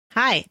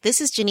Hi,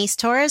 this is Janice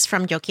Torres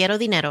from Yo Quiero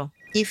Dinero.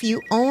 If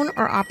you own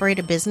or operate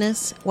a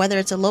business, whether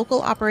it's a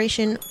local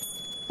operation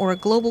or a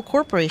global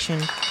corporation,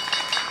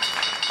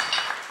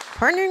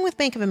 partnering with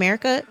Bank of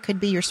America could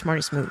be your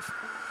smartest move.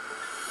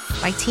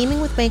 By teaming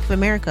with Bank of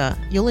America,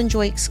 you'll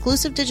enjoy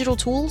exclusive digital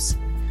tools,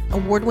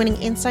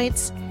 award-winning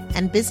insights,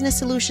 and business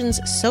solutions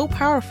so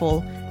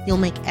powerful, you'll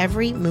make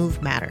every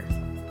move matter.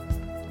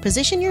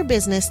 Position your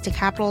business to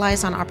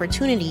capitalize on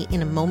opportunity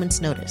in a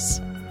moment's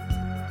notice.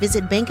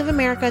 Visit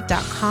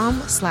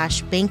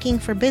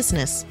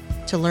bankofamerica.com/bankingforbusiness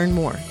to learn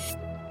more.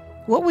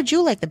 What would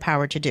you like the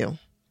power to do?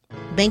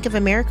 Bank of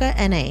America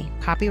N.A.,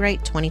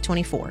 copyright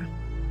 2024.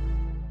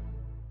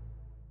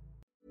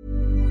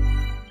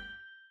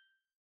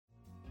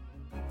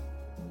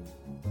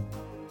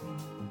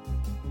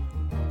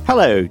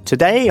 Hello,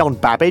 today on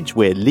Babbage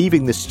we're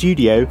leaving the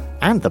studio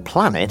and the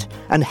planet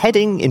and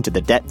heading into the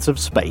depths of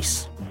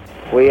space.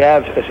 We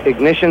have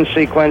ignition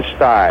sequence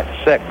start.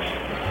 6,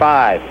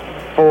 5,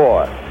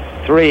 4,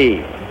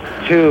 3,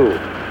 2,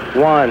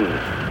 1,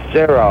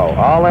 0.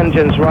 All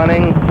engines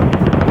running.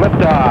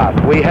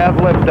 Liftoff. We have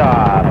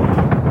liftoff.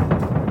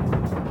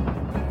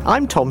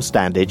 I'm Tom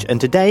Standage, and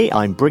today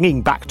I'm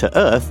bringing back to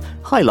Earth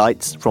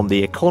highlights from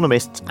The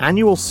Economist's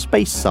annual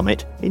Space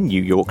Summit in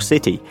New York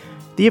City.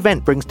 The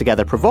event brings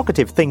together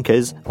provocative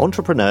thinkers,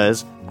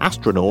 entrepreneurs,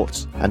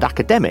 astronauts, and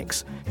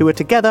academics who are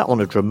together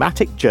on a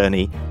dramatic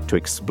journey to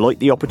exploit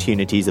the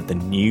opportunities of the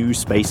new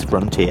space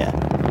frontier.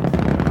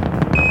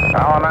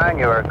 All 9,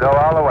 you are go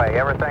all the way.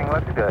 Everything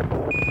looks good.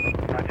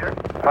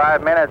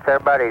 5 minutes,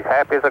 everybody's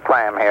happy as a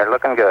clam here.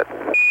 Looking good.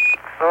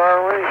 So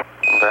are we.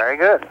 Very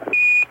good.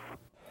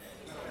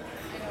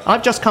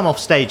 I've just come off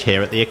stage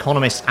here at The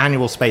Economist's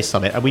annual Space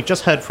Summit, and we've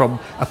just heard from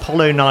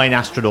Apollo 9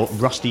 astronaut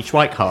Rusty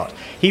Schweickart.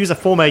 He was a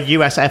former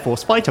US Air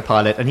Force fighter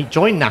pilot, and he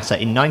joined NASA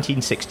in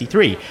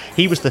 1963.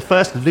 He was the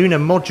first lunar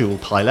module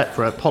pilot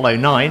for Apollo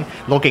 9,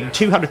 logging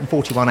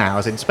 241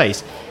 hours in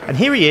space. And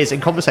here he is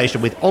in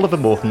conversation with Oliver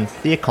Morton,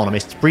 The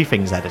Economist's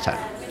briefings editor.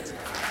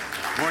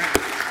 Morning.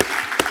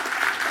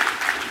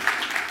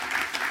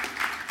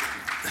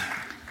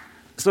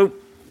 So,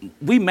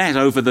 we met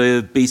over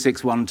the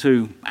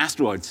B612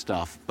 asteroid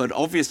stuff, but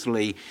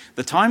obviously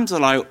the times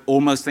that I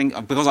almost think,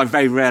 because I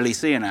very rarely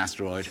see an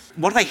asteroid,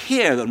 what I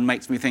hear that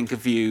makes me think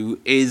of you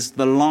is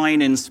the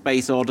line in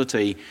Space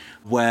Oddity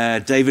where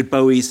David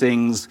Bowie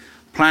sings,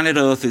 "Planet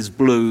Earth is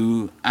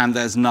blue and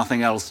there's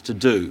nothing else to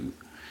do."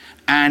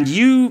 And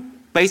you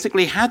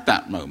basically had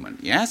that moment,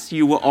 yes?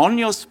 You were on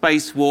your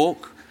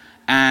spacewalk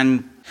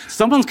and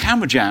someone's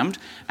camera jammed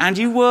and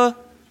you were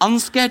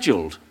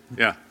unscheduled.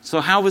 Yeah.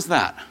 So how was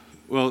that?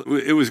 Well,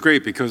 it was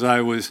great because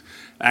I was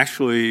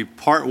actually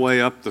partway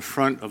up the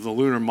front of the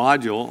lunar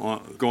module,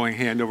 going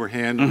hand over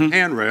hand on the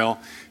handrail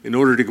in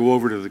order to go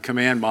over to the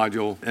command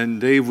module.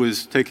 And Dave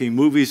was taking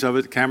movies of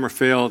it. The camera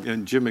failed,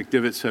 and Jim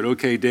McDivitt said,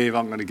 "Okay, Dave,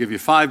 I'm going to give you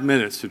 5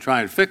 minutes to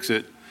try and fix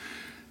it.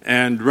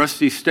 And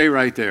Rusty, stay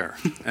right there."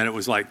 And it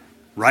was like,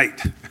 right.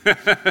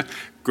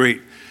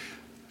 Great.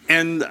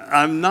 And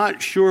I'm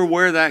not sure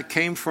where that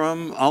came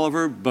from,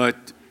 Oliver,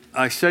 but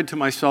I said to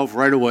myself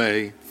right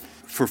away,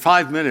 for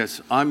 5 minutes,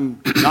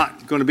 I'm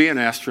not going to be an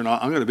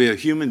astronaut. I'm going to be a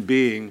human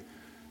being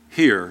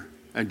here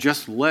and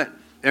just let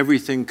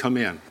everything come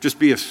in. Just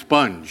be a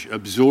sponge,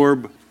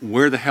 absorb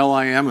where the hell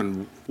I am.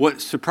 And what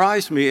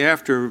surprised me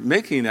after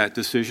making that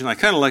decision, I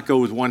kind of let go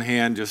with one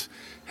hand, just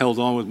held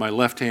on with my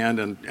left hand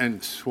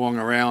and swung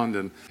around.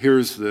 And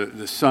here's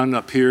the sun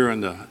up here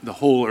and the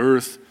whole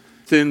Earth,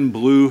 thin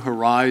blue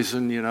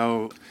horizon, you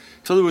know.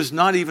 So there was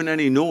not even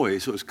any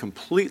noise. It was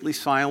completely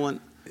silent.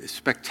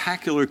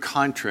 Spectacular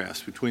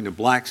contrast between the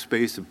black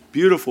space, the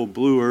beautiful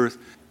blue Earth,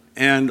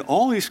 and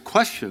all these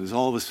questions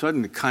all of a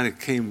sudden kind of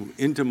came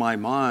into my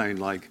mind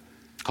like...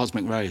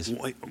 Cosmic rays.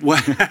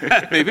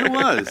 Maybe it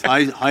was.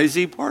 High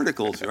Z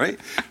particles, right?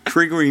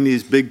 Triggering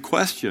these big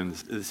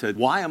questions. It said,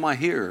 why am I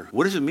here?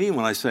 What does it mean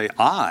when I say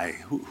I?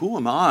 Who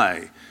am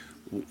I?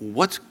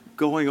 What's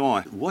going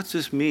on? What's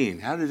this mean?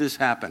 How did this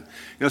happen?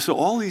 You know, so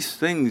all these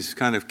things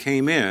kind of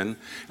came in, and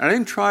I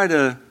didn't try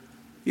to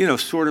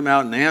sort them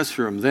out and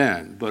answer them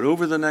then. But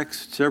over the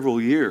next several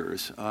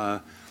years,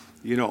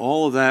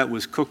 all of that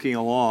was cooking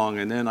along.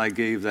 And then I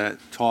gave that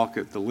talk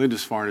at the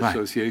Lindisfarne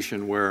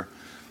Association where,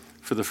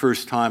 for the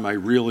first time, I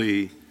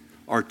really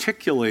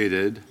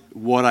articulated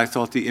what I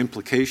thought the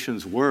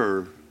implications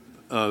were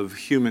of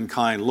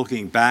humankind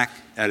looking back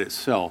at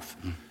itself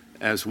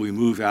as we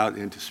move out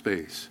into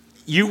space.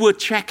 You were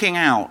checking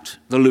out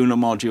the lunar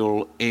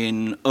module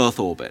in Earth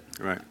orbit.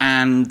 Right.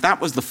 And that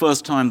was the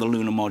first time the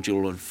lunar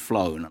module had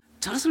flown.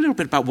 Tell us a little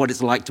bit about what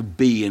it's like to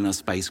be in a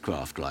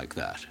spacecraft like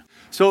that.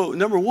 So,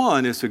 number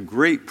one, it's a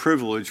great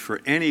privilege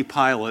for any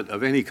pilot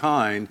of any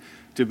kind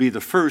to be the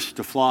first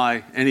to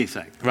fly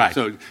anything. Right.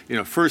 So,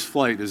 first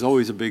flight is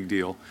always a big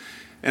deal.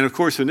 And, of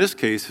course, in this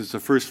case, it's the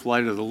first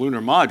flight of the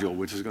lunar module,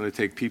 which is going to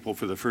take people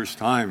for the first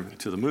time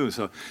to the moon.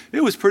 So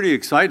it was pretty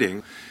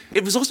exciting.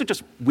 It was also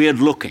just weird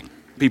looking.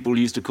 People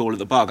used to call it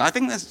the bug. I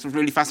think that's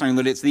really fascinating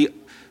that it's the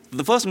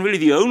the first and really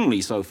the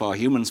only, so far,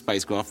 human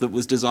spacecraft that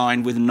was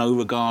designed with no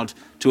regard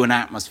to an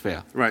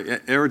atmosphere. Right.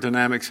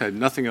 Aerodynamics had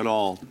nothing at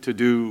all to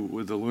do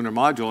with the lunar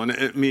module. And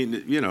I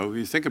mean, you know,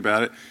 you think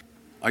about it,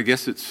 I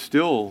guess it's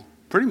still,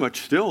 pretty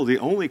much still, the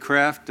only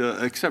craft,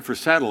 except for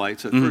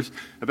satellites, at first,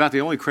 about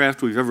the only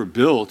craft we've ever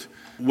built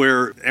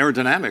where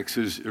aerodynamics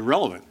is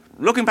irrelevant.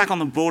 Looking back on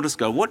the broader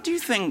scale, what do you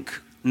think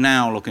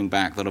now, looking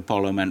back, that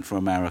Apollo meant for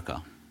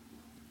America?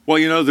 Well,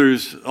 you know,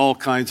 there's all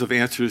kinds of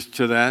answers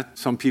to that.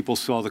 Some people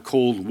saw the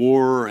Cold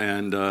War,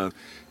 and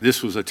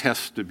this was a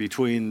test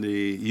between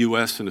the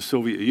U.S. and the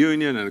Soviet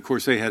Union. And, of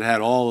course, they had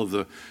all of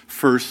the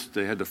first.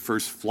 They had the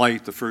first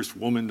flight, the first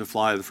woman to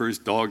fly, the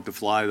first dog to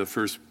fly, the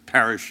first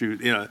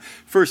parachute, you know,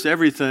 first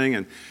everything.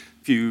 And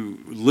if you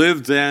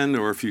lived then,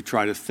 or if you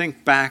try to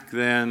think back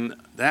then,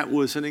 that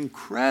was an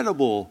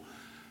incredible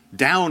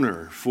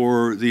downer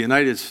for the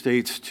United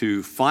States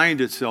to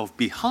find itself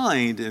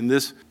behind in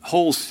this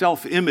whole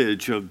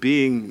self-image of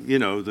being, you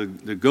know, the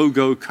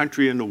go-go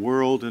country in the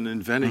world and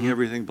inventing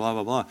everything, blah,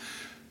 blah, blah.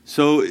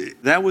 So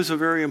that was a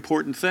very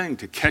important thing,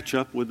 to catch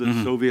up with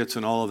the Soviets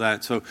and all of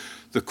that. So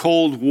the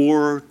Cold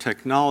War,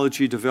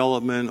 technology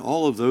development,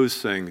 all of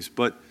those things.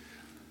 But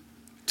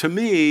to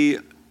me,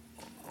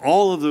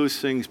 all of those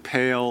things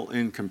pale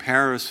in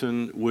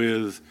comparison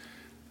with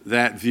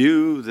that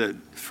view that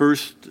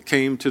first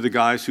came to the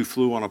guys who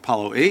flew on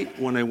Apollo 8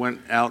 when they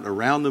went out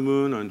around the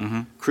moon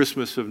on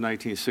Christmas of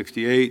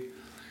 1968.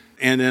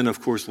 And then,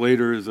 of course,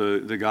 later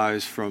the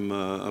guys from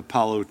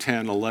Apollo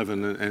 10,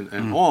 11,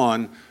 and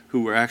on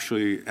who were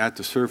actually at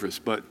the surface.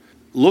 But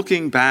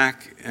looking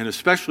back, and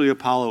especially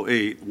Apollo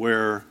 8,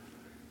 where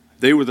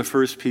they were the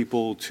first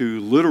people to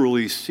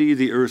literally see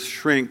the Earth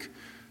shrink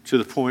to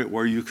the point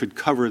where you could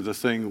cover the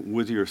thing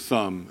with your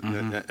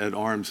thumb at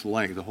arm's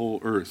length, the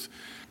whole Earth.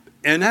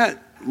 And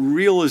that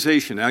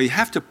realization, now you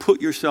have to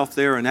put yourself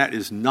there, and that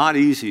is not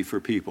easy for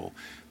people.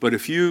 But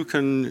if you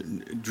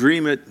can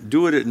dream it,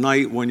 do it at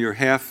night when you're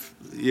half,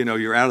 you know,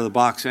 you're out of the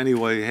box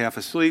anyway, half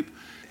asleep,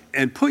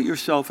 and put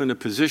yourself in a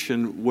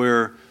position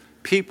where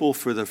people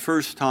for the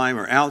first time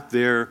are out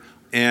there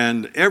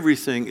and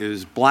everything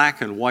is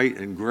black and white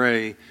and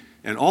gray,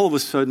 and all of a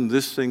sudden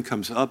this thing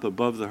comes up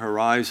above the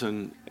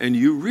horizon, and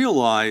you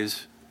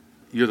realize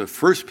you're the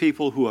first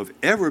people who have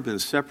ever been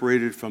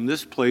separated from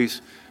this place,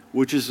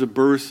 which is the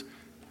birth,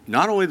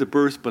 not only the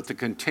birth, but the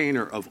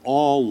container of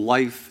all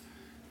life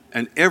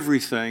and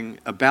everything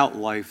about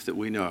life that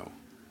we know.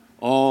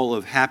 All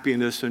of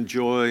happiness and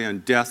joy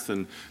and death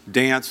and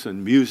dance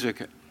and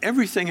music,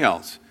 everything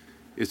else.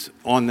 It's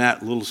on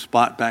that little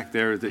spot back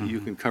there that you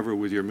can cover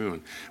with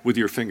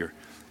your finger.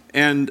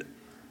 And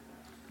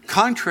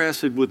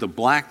contrasted with the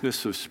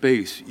blackness of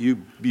space, you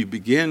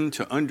begin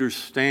to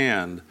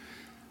understand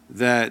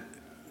that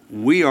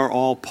we are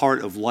all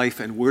part of life,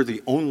 and we're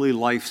the only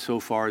life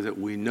so far that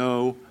we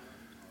know.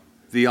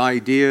 The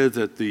idea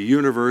that the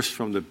universe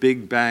from the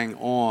Big Bang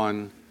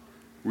on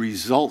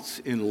results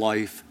in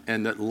life,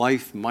 and that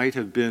life might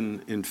have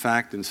been, in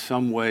fact, in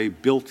some way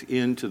built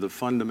into the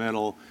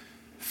fundamental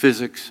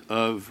physics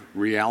of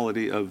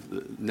reality, of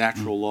the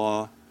natural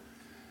law.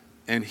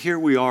 And here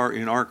we are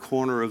in our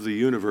corner of the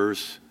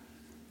universe,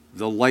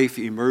 the life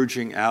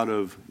emerging out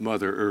of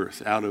Mother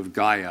Earth, out of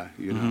Gaia,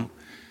 you know.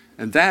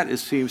 And that, it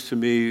seems to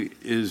me,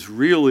 is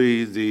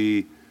really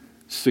the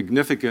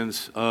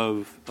significance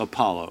of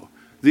Apollo.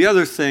 The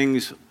other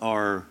things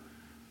are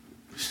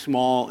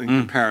small in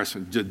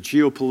comparison. The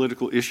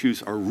geopolitical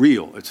issues are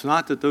real. It's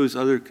not that those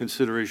other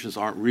considerations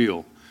aren't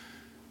real,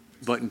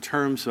 but in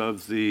terms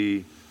of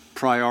the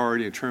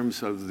priority, in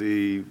terms of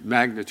the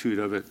magnitude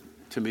of it,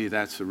 to me,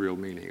 that's the real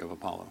meaning of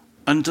Apollo.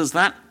 And is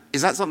that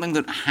something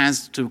that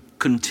has to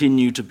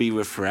continue to be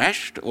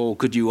refreshed, or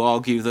could you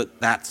argue that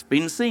that's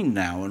been seen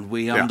now and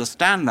we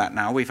understand that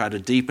now? We've had a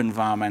deep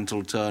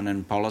environmental turn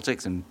in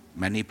politics in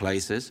many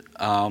places.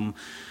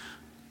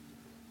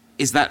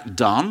 Is that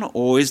done,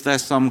 or is there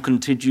some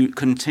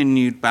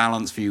continued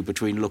balance view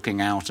between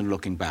looking out and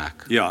looking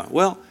back? Yeah,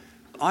 well,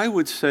 I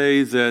would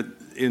say that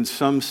in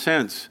some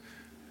sense,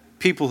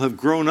 people have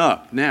grown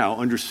up now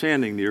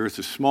understanding the Earth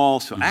is small.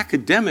 So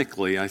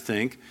academically, I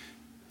think,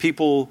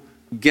 people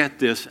get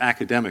this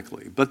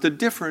academically. But the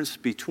difference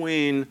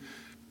between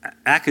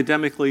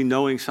academically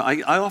knowing,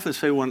 I often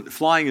say when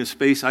flying in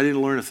space, I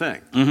didn't learn a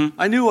thing.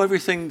 I knew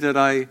everything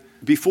that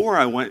before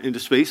I went into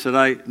space that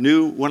I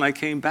knew when I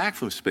came back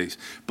from space.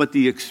 But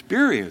the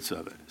experience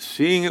of it,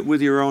 seeing it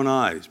with your own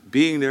eyes,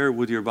 being there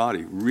with your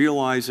body,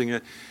 realizing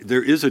it,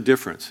 there is a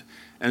difference.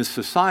 And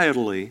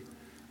societally,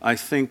 I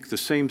think the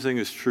same thing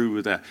is true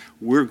with that.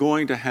 We're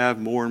going to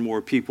have more and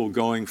more people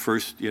going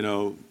first, you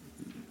know,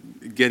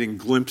 getting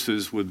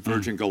glimpses with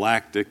Virgin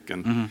Galactic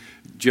and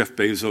Jeff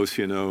Bezos,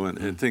 you know,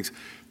 and things.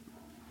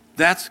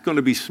 That's going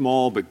to be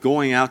small, but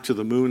going out to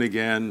the moon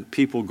again,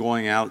 people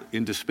going out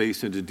into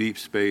space, into deep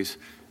space,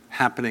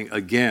 happening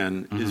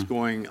again is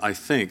going,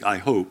 I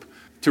hope,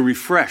 to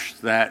refresh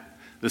the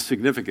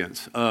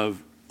significance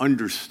of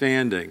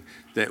understanding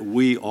that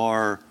we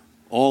are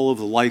all of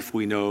the life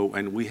we know,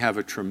 and we have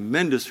a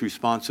tremendous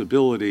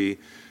responsibility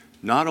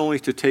not only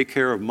to take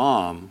care of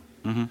Mom,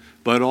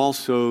 but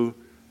also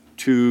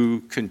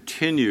to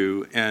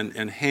continue and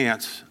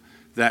enhance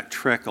that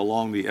trek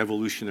along the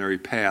evolutionary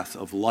path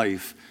of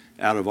life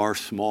out of our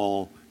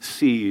small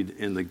seed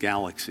in the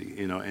galaxy,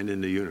 and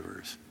in the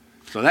universe.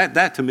 So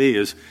that to me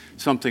is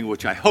something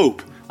which I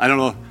hope, I don't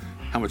know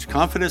how much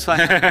confidence I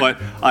have, but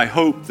I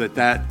hope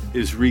that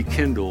is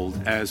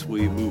rekindled as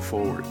we move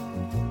forward.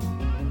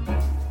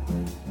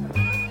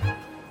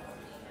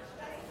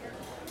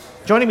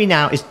 Joining me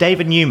now is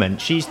Dava Newman.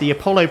 She's the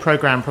Apollo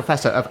Program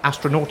Professor of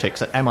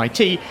Astronautics at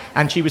MIT,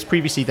 and she was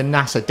previously the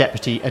NASA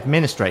Deputy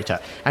Administrator.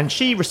 And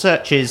she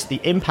researches the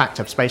impact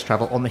of space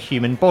travel on the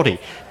human body.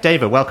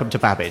 Dava, welcome to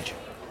Babbage.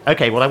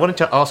 Okay, well, I wanted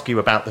to ask you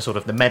about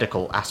the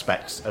medical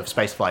aspects of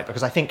spaceflight,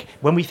 because I think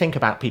when we think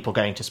about people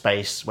going to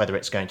space, whether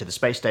it's going to the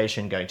space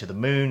station, going to the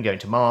moon, going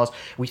to Mars,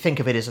 we think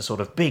of it as a sort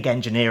of big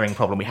engineering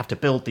problem. We have to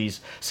build these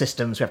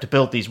systems, we have to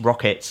build these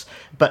rockets,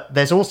 but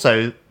there's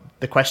also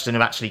the question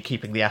of actually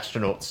keeping the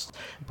astronauts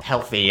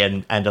healthy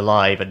and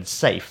alive and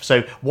safe.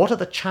 So what are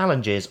the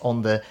challenges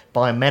on the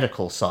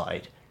biomedical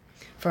side?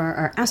 For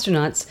our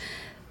astronauts,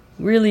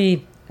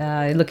 really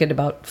I look at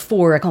about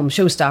 4, I call them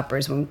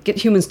showstoppers. When we get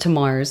humans to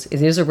Mars,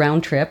 it is a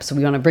round trip, so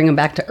we want to bring them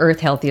back to Earth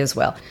healthy as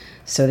well.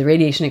 So the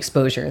radiation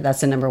exposure,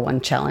 that's the number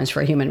one challenge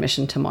for a human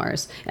mission to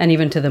Mars, and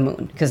even to the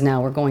moon, because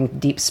now we're going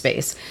deep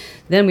space.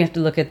 Then we have to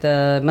look at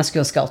the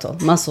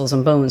musculoskeletal, muscles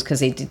and bones,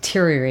 because they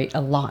deteriorate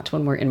a lot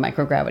when we're in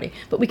microgravity.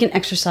 But we can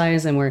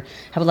exercise, and we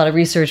have a lot of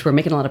research. We're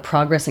making a lot of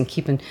progress in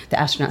keeping the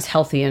astronauts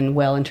healthy and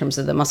well in terms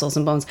of the muscles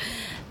and bones.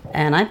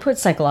 And I put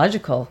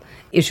psychological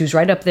issues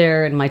right up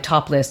there in my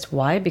top list.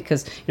 Why?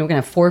 Because we're going to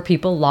have 4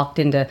 people locked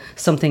into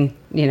something,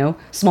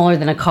 smaller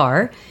than a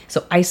car.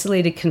 So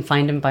isolated,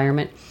 confined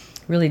environment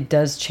really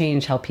does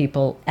change how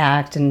people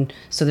act. And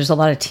so there's a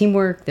lot of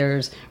teamwork.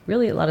 There's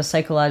really a lot of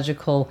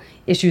psychological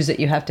issues that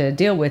you have to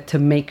deal with to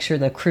make sure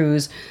the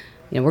crews,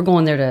 we're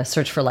going there to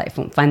search for life,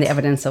 find the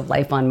evidence of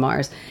life on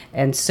Mars.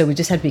 And so we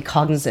just have to be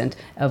cognizant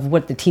of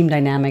what the team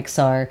dynamics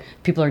are,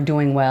 people are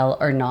doing well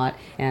or not,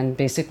 and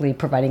basically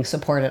providing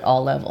support at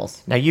all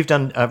levels. Now, you've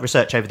done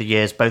research over the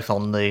years, both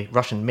on the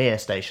Russian Mir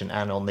station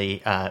and on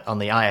the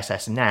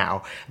ISS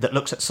now, that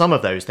looks at some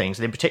of those things.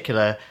 And in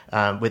particular,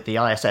 with the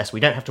ISS,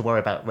 we don't have to worry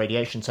about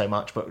radiation so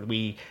much, but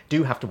we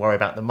do have to worry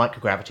about the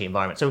microgravity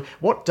environment. So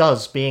what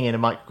does being in a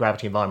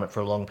microgravity environment for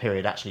a long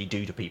period actually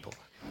do to people?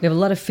 We have a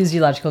lot of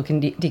physiological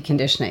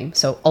deconditioning.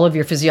 So all of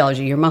your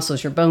physiology, your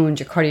muscles, your bones,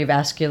 your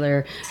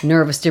cardiovascular,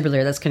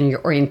 neurovestibular, that's kind of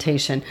your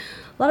orientation.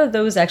 A lot of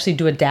those actually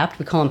do adapt.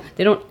 We call them,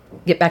 they don't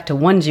get back to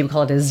 1G, we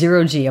call it a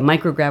 0G, a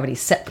microgravity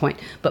set point.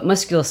 But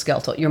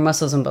musculoskeletal, your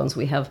muscles and bones,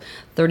 we have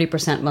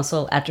 30%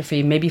 muscle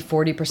atrophy, maybe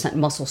 40%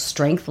 muscle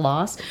strength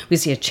loss. We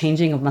see a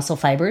changing of muscle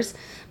fibers.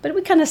 But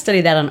we kind of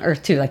study that on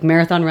Earth too, like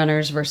marathon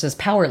runners versus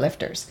power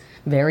lifters.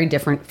 Very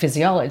different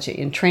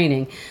physiology and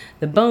training.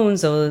 The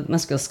bones, so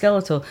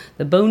musculoskeletal,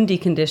 the bone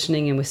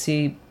deconditioning, and we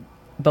see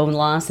bone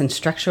loss, and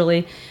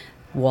structurally,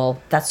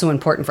 well, that's so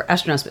important for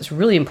astronauts, but it's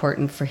really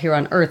important for here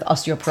on Earth,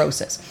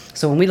 osteoporosis.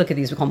 So when we look at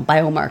these, we call them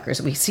biomarkers.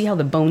 We see how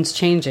the bone's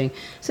changing.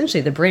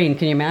 Essentially, the brain,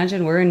 can you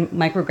imagine? We're in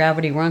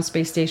microgravity, we're on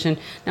space station.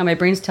 Now my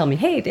brain's telling me,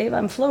 hey, Dave,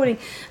 I'm floating.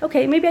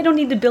 Okay, maybe I don't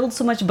need to build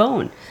so much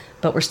bone.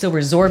 But we're still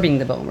resorbing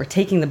the bone. We're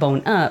taking the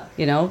bone up,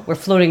 we're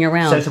floating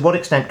around. So to what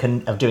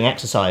extent of doing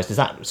exercise, does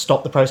that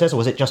stop the process, or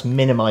is it just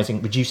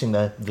reducing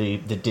the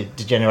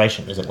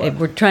degeneration, as it were?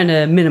 We're trying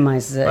to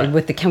minimize it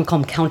with the chemical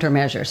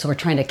countermeasure. So we're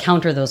trying to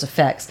counter those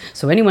effects.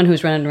 So anyone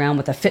who's running around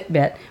with a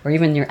Fitbit or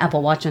even your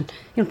Apple Watch and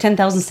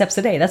 10,000 steps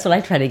a day, that's what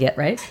I try to get,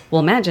 right?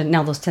 Well, imagine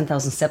now those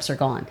 10,000 steps are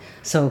gone.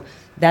 So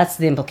that's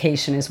the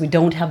implication, is we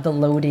don't have the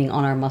loading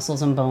on our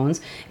muscles and bones.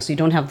 So you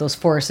don't have those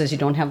forces, you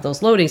don't have those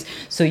loadings.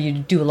 So you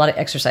do a lot of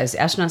exercise. The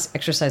astronauts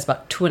exercise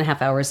about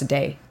 2.5 hours a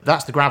day.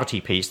 That's the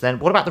gravity piece. Then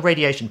what about the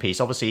radiation piece?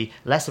 Obviously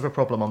less of a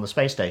problem on the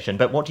space station,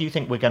 but what do you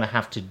think we're going to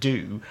have to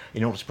do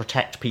in order to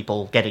protect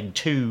people getting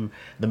to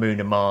the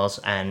moon and Mars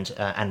and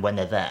when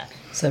they're there?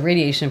 So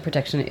radiation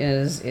protection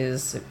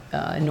is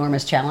an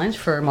enormous challenge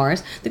for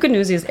Mars. The good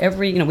news is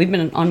we've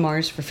been on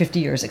Mars for 50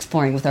 years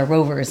exploring with our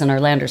rovers and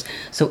our landers.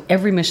 So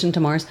every mission to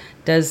Mars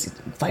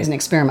flies an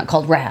experiment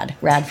called RAD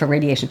for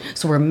radiation.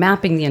 So we're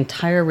mapping the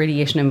entire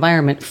radiation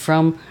environment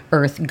from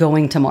Earth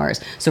going to Mars.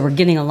 So we're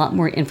getting a lot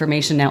more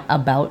information now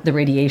about the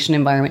radiation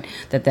environment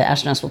that the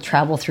astronauts will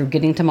travel through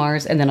getting to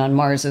Mars, and then on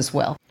Mars as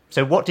well.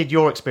 So what did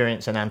your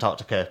experience in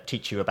Antarctica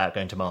teach you about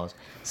going to Mars?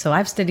 So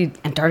I've studied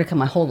Antarctica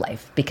my whole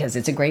life because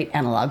it's a great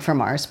analog for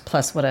Mars,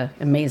 plus what an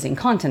amazing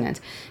continent.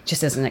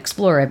 Just as an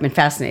explorer, I've been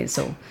fascinated.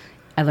 So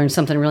I learned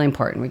something really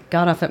important. We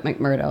got off at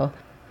McMurdo,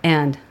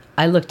 and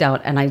I looked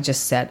out and I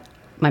just said,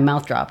 my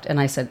mouth dropped, and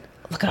I said,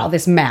 look at all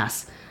this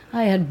mass.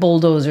 I had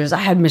bulldozers, I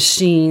had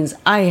machines,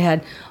 I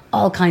had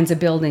all kinds of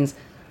buildings.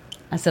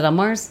 I said, on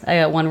Mars, I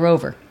got one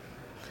rover.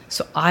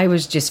 So I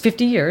was just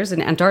 50 years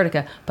in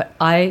Antarctica, but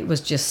I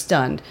was just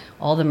stunned.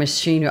 All the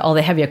machinery, all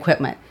the heavy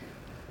equipment.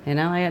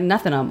 I had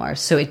nothing on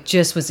Mars. So it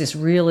just was this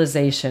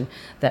realization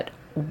that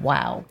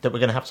wow. That we're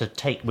going to have to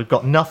take, we've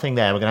got nothing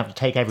there, we're going to have to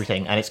take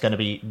everything, and it's going to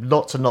be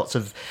lots and lots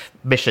of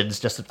missions,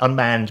 just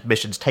unmanned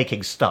missions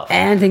taking stuff.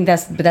 And I think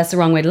that's the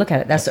wrong way to look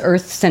at it. That's the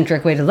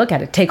Earth-centric way to look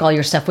at it. Take all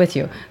your stuff with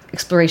you.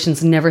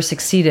 Exploration's never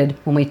succeeded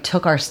when we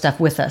took our stuff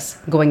with us,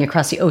 going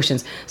across the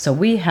oceans. So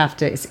we have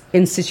to, it's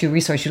in situ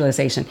resource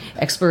utilization.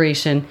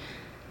 Exploration,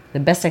 the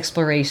best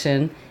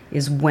exploration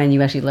is when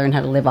you actually learn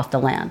how to live off the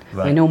land.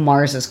 Right. I know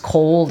Mars is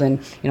cold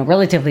and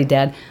relatively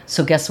dead.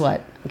 So guess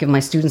what? I give my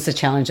students the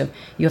challenge of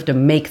you have to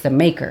make the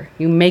maker.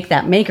 You make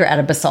that maker out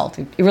of basalt.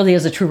 It really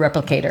is a true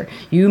replicator.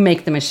 You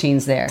make the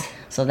machines there.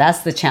 So that's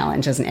the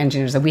challenge as an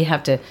engineer, that we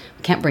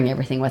can't bring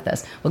everything with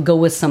us. We'll go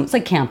with some, it's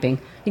like camping.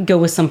 You go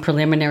with some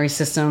preliminary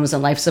systems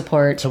and life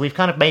support. So we've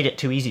kind of made it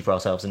too easy for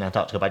ourselves in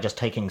Antarctica by just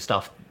taking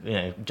stuff,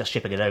 just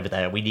shipping it over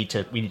there. We need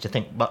to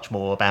think much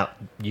more about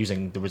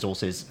using the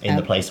resources in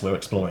the place we're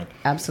exploring.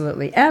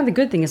 Absolutely. And the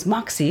good thing is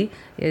MOXIE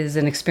is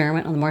an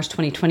experiment on the Mars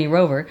 2020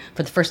 rover.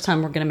 For the first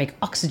time, we're going to make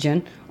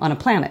oxygen on a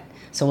planet.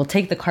 So we'll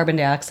take the carbon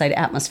dioxide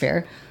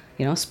atmosphere,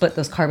 split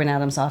those carbon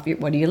atoms off.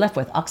 What are you left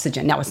with?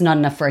 Oxygen. Now, it's not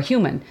enough for a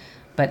human.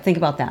 But think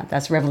about that.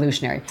 That's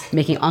revolutionary,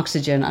 making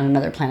oxygen on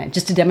another planet,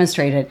 just to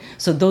demonstrate it.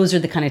 So those are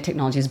the kind of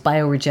technologies,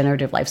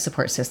 bioregenerative life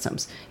support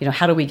systems.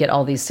 How do we get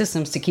all these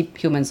systems to keep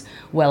humans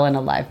well and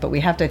alive? But we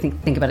have to,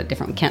 think about it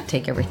different. We can't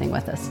take everything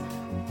with us.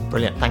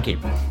 Brilliant. Thank you.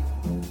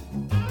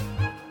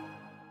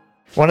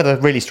 One of the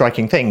really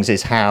striking things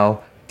is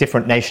how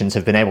different nations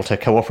have been able to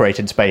cooperate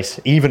in space,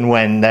 even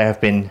when there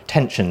have been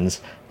tensions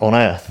on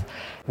Earth.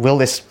 Will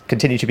this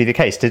continue to be the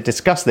case? To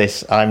discuss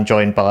this, I'm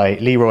joined by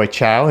Leroy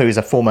Chiao, who is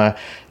a former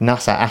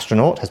NASA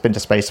astronaut, has been to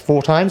space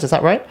 4 times, is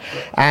that right?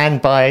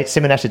 And by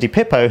Simonetta Di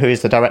Pippo, who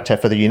is the director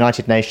for the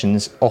United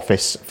Nations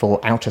Office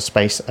for Outer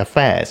Space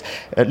Affairs.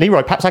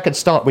 Leroy, perhaps I could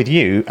start with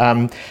you.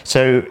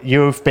 So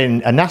you've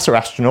been a NASA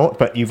astronaut,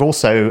 but you've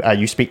also,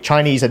 you speak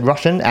Chinese and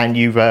Russian, and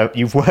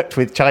you've worked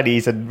with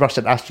Chinese and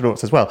Russian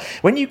astronauts as well.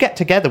 When you get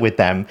together with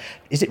them,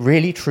 is it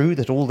really true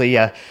that all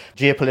the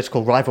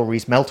geopolitical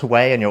rivalries melt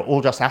away and you're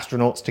all just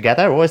astronauts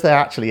together, or is there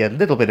actually a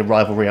little bit of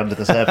rivalry under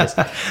the surface?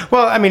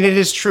 Well, I mean, it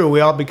is true.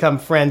 We all become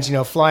friends.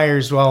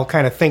 Flyers all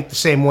kind of think the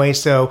same way.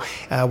 So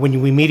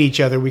when we meet each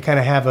other, we kind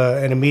of have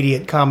an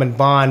immediate common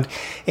bond.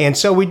 And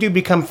so we do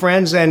become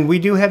friends, and we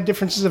do have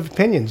differences of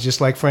opinions, just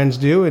like friends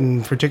do.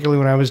 And particularly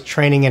when I was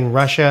training in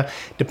Russia,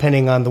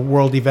 depending on the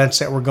world events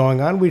that were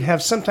going on, we'd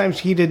have sometimes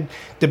heated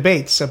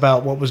debates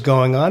about what was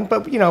going on.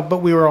 But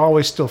we were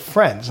always still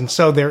friends. And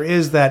so there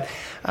is that,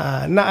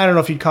 I don't know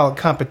if you'd call it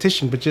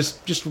competition, but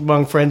just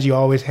among friends, you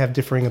always have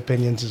differing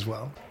opinions as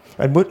well.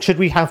 And should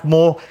we have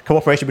more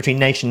cooperation between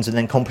nations and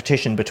then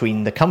competition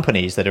between the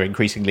companies that are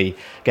increasingly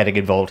getting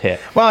involved here?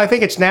 Well, I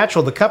think it's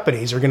natural the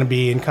companies are going to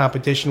be in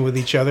competition with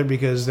each other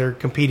because they're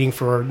competing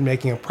for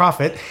making a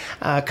profit.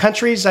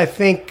 Countries, I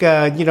think,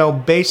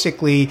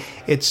 basically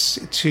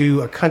it's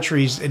to a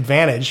country's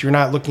advantage. You're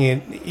not looking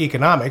at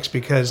economics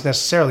because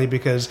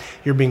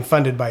you're being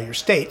funded by your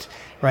state.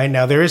 Right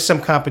now, there is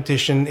some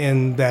competition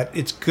in that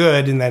it's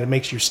good in that it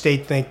makes your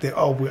state think that,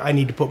 I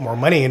need to put more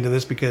money into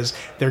this because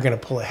they're going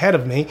to pull ahead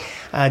of me,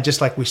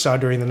 just like we saw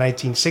during the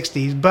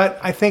 1960s. But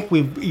I think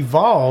we've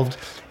evolved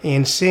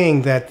in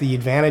seeing that the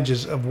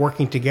advantages of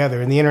working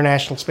together, and the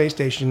International Space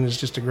Station is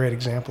just a great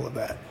example of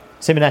that.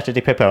 Simonetta Di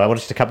Pippo, I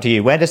wanted to come to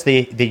you. Where does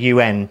the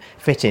UN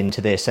fit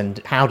into this, and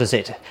how does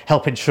it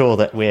help ensure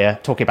that we're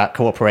talking about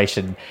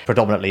cooperation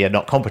predominantly and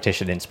not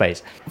competition in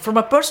space? From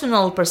a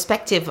personal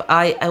perspective,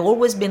 I've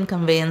always been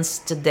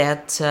convinced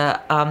that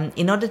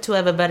in order to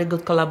have a very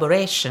good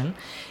collaboration,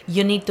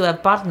 you need to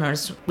have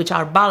partners which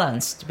are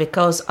balanced,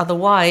 because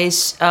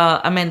otherwise,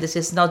 this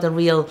is not a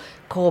real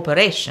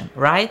cooperation,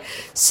 right?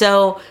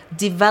 So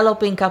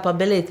developing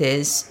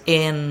capabilities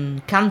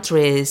in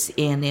countries,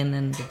 in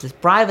the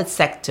private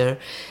sector,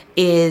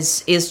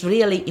 is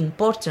really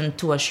important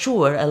to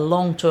assure a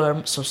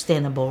long-term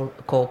sustainable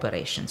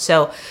cooperation.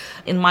 So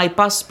in my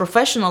past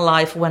professional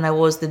life, when I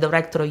was the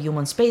director of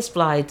human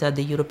spaceflight at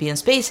the European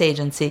Space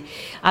Agency,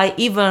 I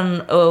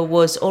even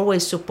was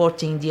always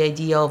supporting the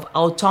idea of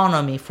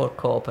autonomy for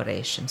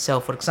cooperation.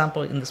 So, for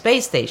example, in the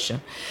space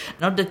station,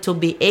 in order to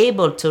be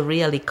able to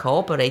really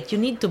cooperate, you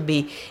need to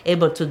be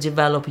able to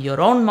develop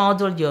your own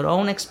model, your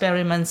own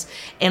experiments,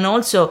 and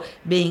also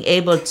being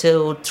able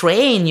to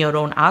train your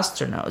own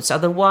astronauts.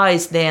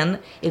 Otherwise, then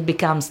it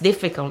becomes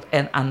difficult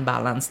and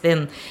unbalanced.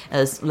 Then,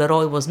 as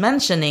Leroy was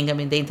mentioning,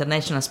 the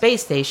International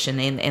Space Station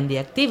and the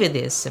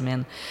activities,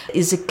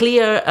 is a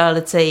clear,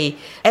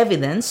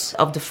 evidence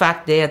of the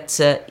fact that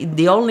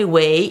the only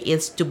way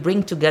is to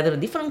bring together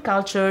different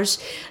cultures,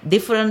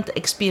 different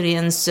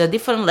experience,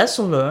 different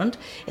lessons learned,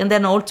 and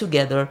then all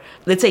together,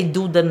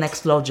 do the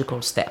next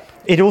logical step.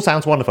 It all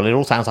sounds wonderful. It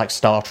all sounds like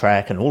Star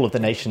Trek and all of the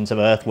nations of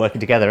Earth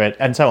working together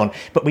and so on.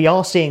 But we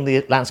are seeing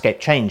the landscape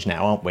change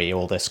now, aren't we?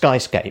 Or the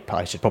skyscape,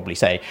 I should probably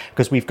say,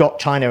 because we've got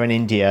China and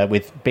India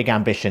with big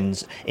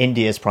ambitions.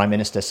 India's Prime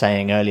Minister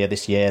saying earlier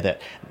this year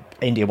that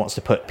India wants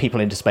to put people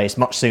into space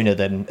much sooner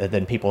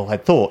than people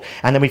had thought.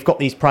 And then we've got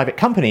these private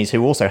companies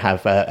who also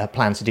have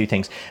plans to do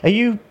things. Are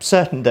you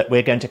certain that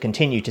we're going to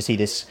continue to see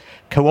this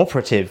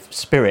cooperative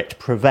spirit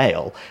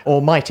prevail,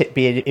 or might it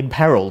be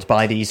imperiled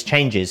by these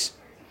changes?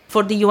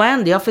 For the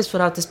UN, the Office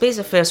for Outer Space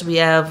Affairs, we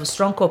have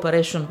strong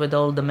cooperation with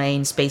all the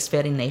main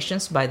spacefaring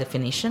nations, by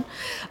definition.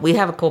 We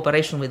have a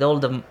cooperation with all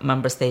the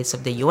member states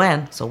of the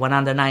UN, so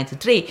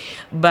 193,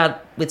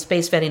 but with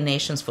spacefaring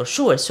nations for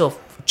sure. So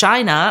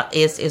China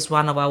is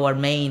one of our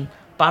main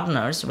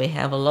partners. We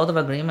have a lot of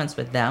agreements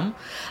with them.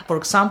 For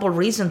example,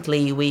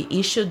 recently we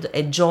issued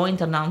a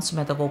joint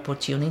announcement of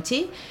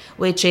opportunity,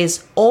 which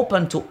is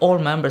open to all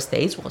member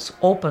states,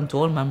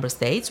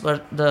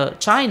 where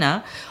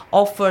China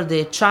offered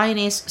the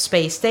Chinese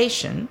space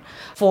station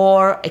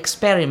for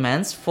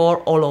experiments for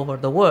all over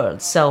the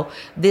world. So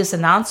this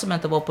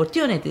announcement of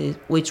opportunity,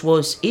 which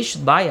was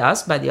issued by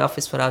us, by the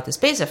Office for Outer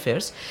Space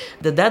Affairs,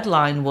 the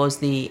deadline was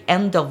the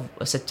end of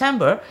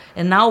September,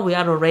 and now we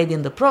are already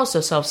in the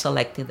process of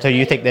selecting the... So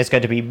you think there's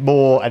going to be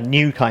more and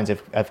new kinds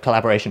of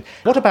collaboration.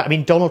 What about,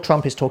 Donald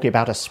Trump is talking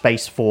about a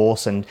space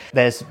force, and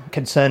there's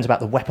concerns about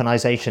the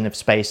weaponization of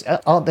space.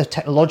 Aren't the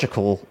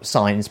technological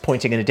signs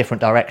pointing in a different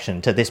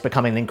direction to this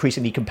becoming an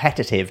increasingly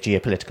competitive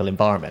geopolitical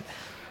environment?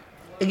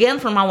 Again,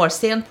 from our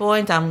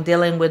standpoint, I'm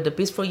dealing with the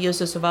peaceful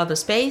uses of outer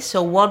space.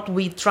 So what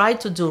we try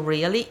to do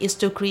really is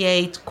to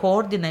create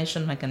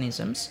coordination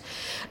mechanisms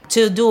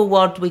to do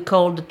what we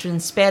call the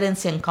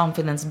transparency and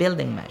confidence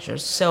building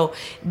measures. So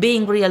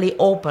being really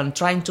open,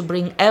 trying to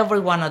bring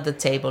everyone at the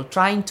table,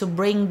 trying to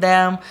bring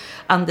them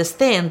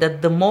understand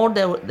that the more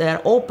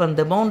they're open,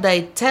 the more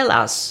they tell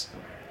us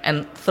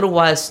and through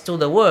us to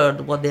the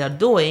world what they are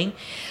doing,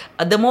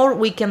 the more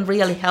we can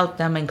really help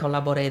them in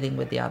collaborating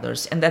with the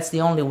others. And that's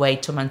the only way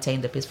to maintain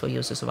the peaceful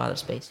uses of outer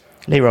space.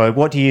 Leroy,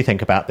 what do you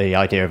think about the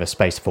idea of a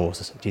space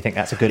force? Do you think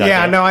that's a good idea?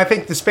 Yeah, no, I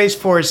think the space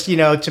force,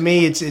 to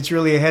me, it's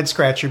really a head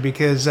scratcher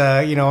because,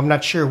 I'm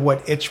not sure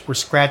what itch we're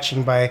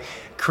scratching by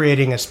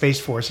creating a space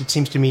force. It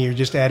seems to me you're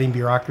just adding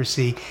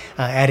bureaucracy,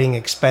 adding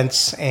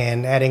expense,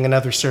 and adding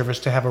another service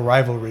to have a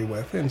rivalry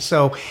with. And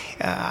so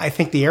I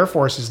think the Air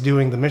Force is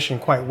doing the mission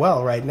quite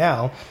well right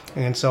now.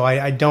 And so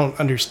I don't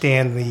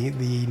understand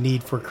the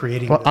need for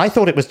creating this. I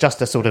thought it was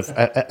just a sort of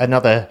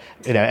another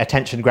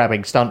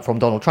attention-grabbing stunt from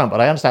Donald Trump, but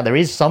I understand there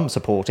is some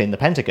support in the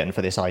Pentagon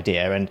for this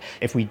idea. And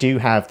if we do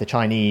have the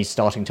Chinese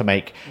starting to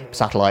make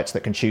satellites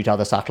that can shoot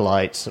other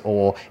satellites,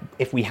 or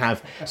if we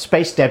have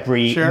space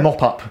debris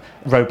mop-up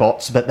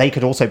robots, but they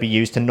could also be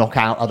used to knock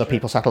out other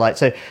people's satellites.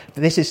 So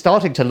this is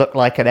starting to look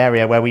like an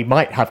area where we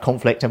might have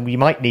conflict and we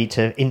might need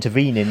to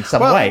intervene in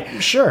some way.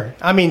 Sure.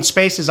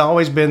 Space has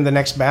always been the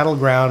next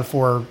battleground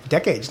for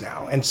decades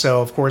now. And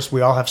so, of course, we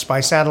all have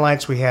spy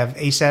satellites. We have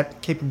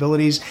ASAT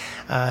capabilities.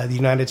 The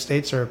United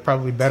States are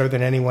probably better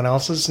than anyone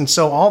else's. And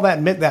so all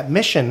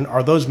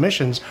those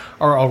missions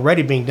are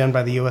already being done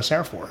by the U.S.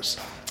 Air Force.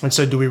 And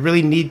so do we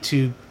really need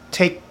to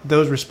take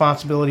those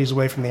responsibilities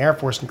away from the Air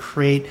Force and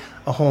create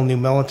a whole new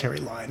military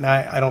line?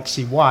 I don't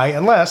see why,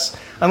 unless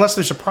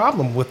there's a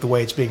problem with the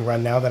way it's being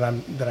run now that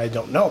I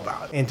don't know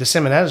about. And to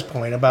Simonetta's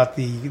point about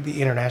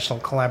the international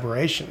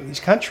collaboration,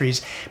 these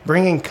countries,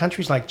 bringing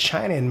countries like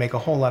China in make a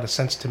whole lot of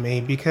sense to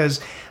me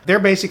because they're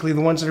basically the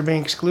ones that are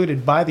being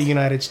excluded by the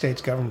United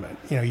States government.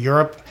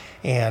 Europe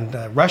and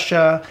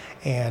Russia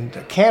and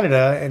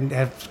Canada and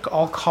have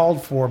all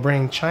called for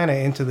bringing China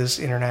into this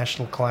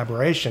international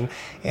collaboration.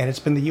 And it's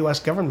been the U.S.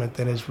 government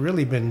that has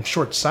really been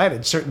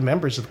short-sighted, certain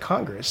members of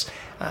Congress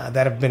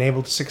that have been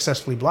able to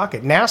successfully block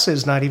it. NASA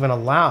is not even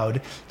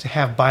allowed to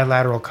have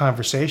bilateral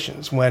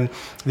conversations. When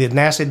the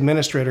NASA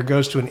administrator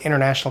goes to an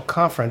international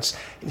conference,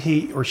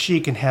 he or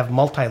she can have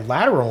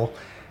multilateral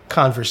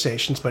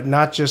conversations, but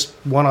not just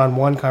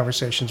one-on-one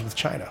conversations with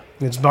China.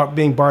 And it's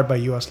being barred by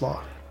U.S.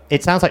 law.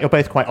 It sounds like you're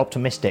both quite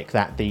optimistic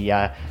that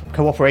the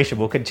cooperation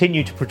will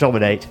continue to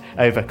predominate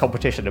over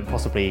competition and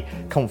possibly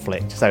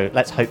conflict. So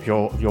let's hope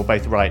you're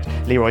both right.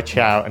 Leroy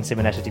Chiao and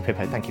Simonetta Di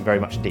Pippo, thank you very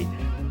much indeed.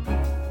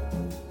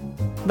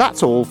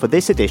 That's all for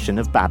this edition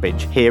of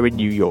Babbage here in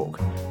New York.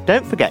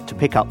 Don't forget to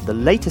pick up the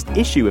latest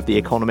issue of The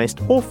Economist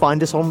or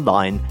find us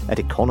online at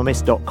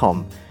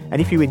economist.com.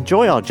 And if you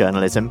enjoy our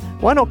journalism,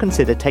 why not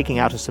consider taking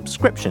out a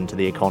subscription to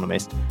The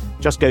Economist?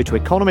 Just go to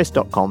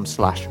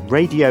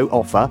economist.com/radio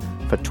offer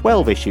for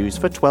 12 issues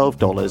for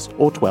 $12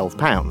 or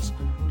 £12.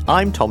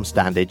 I'm Tom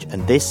Standage,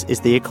 and this is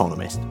The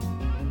Economist.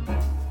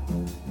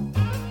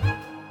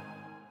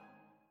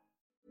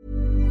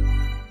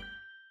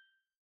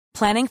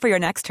 Planning for your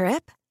next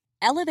trip?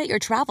 Elevate your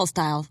travel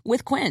style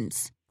with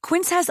Quince.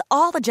 Quince has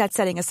all the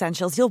jet-setting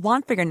essentials you'll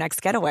want for your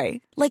next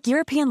getaway, like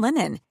European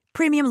linen,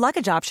 premium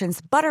luggage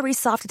options, buttery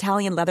soft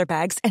Italian leather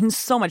bags, and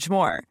so much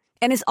more.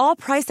 And is all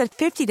priced at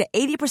 50 to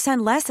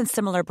 80% less than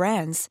similar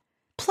brands.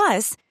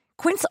 Plus,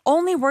 Quince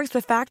only works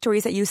with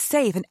factories that use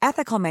safe and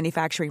ethical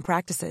manufacturing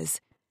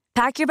practices.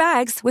 Pack your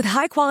bags with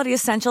high-quality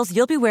essentials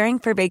you'll be wearing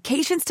for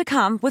vacations to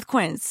come with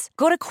Quince.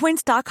 Go to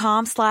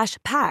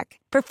quince.com/pack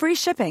for free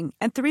shipping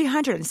and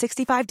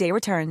 365-day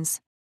returns.